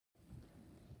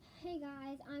Hey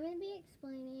guys, I'm going to be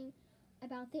explaining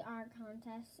about the art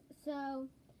contest. So,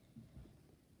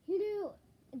 you do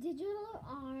digital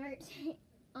art,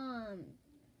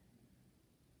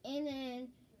 and then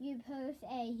you post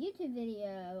a YouTube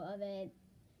video of it,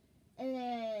 and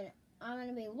then I'm going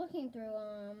to be looking through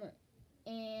them,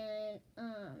 and,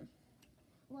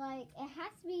 like, it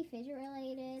has to be fidget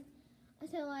related.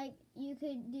 So, like, you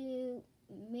could do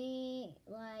me,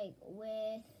 like,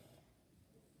 with,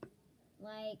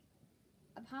 like,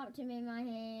 a pop tube in my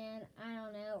hand, I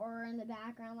don't know, or in the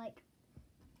background, like,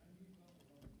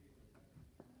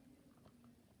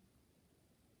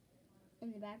 I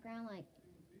don't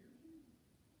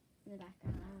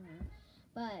know,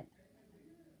 but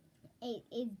it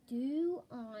is due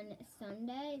on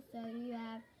Sunday, so you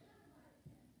have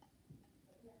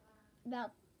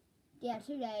about,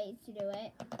 2 days to do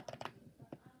it,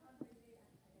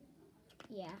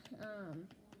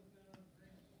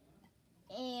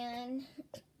 and,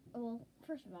 well,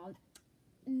 first of all,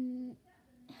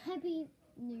 Happy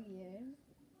New Year.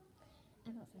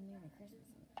 I thought so Merry Christmas.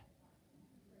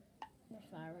 There's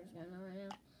fireworks going on right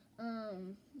now.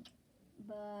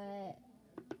 But,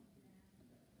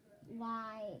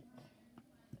 like,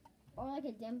 or like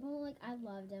a dimple, like, I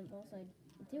love dimples, so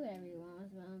do whatever you want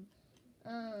with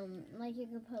them. Like, you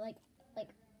could put, like,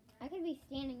 I could be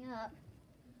standing up,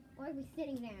 or I could be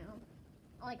sitting down.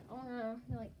 Like,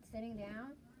 like, sitting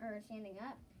down, or standing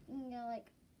up. You can go, like,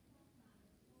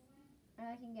 or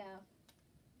I can go,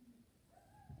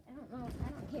 I don't know, I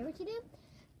don't care what you do,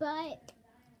 but,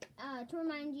 to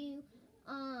remind you,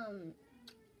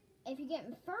 if you get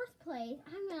in first place,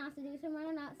 I'm going to have to do somewhere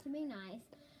else to be nice,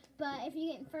 but if you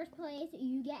get in first place,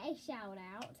 you get a shout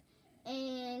out,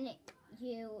 and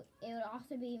it would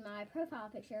also be my profile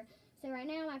picture. So right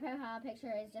now, my profile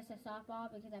picture is just a softball,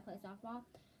 because I play softball,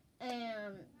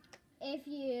 and if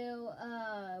you,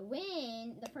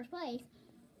 win the first place,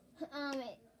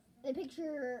 the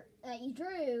picture that you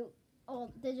drew,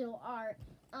 digital art,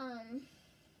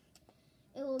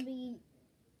 it will be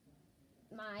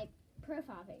my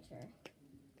profile picture.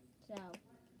 So,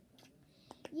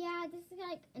 yeah, this is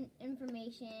like an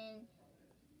information,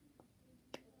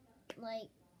 like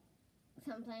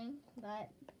something, but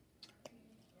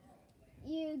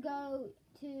you go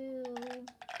to,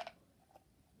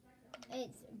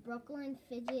 it's Brooklyn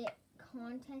Fidget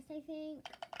Contest, I think.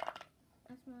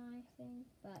 That's my thing,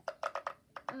 but,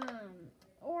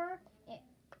 or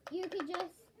you could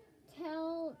just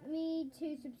tell me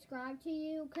to subscribe to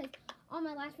you, because on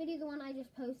my last video, the one I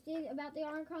just posted about the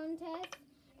art contest,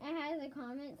 it has the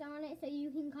comments on it, so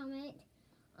you can comment,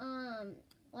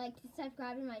 like, to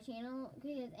subscribe to my channel,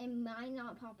 because it might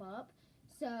not pop up,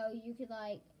 so you could,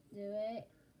 like, do it,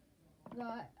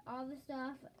 but all the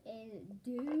stuff is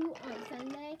due on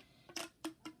Sunday.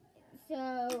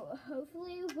 So,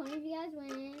 hopefully, one of you guys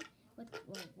win.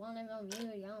 One of them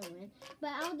you don't win.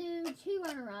 But I'll do 2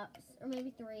 runner-ups, or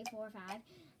maybe 3, 4, 5,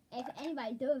 if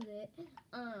anybody does it.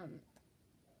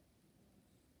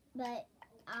 But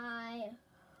I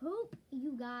hope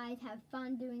you guys have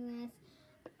fun doing this.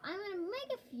 I'm going to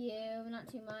make a few, not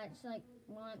too much, like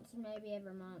once maybe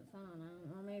every month, I don't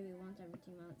know, or maybe once every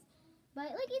 2 months. But,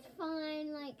 like, it's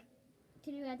fun, like,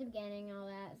 to do at the beginning and all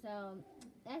that, so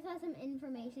that's some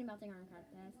information about the art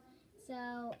contest.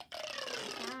 So,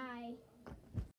 bye.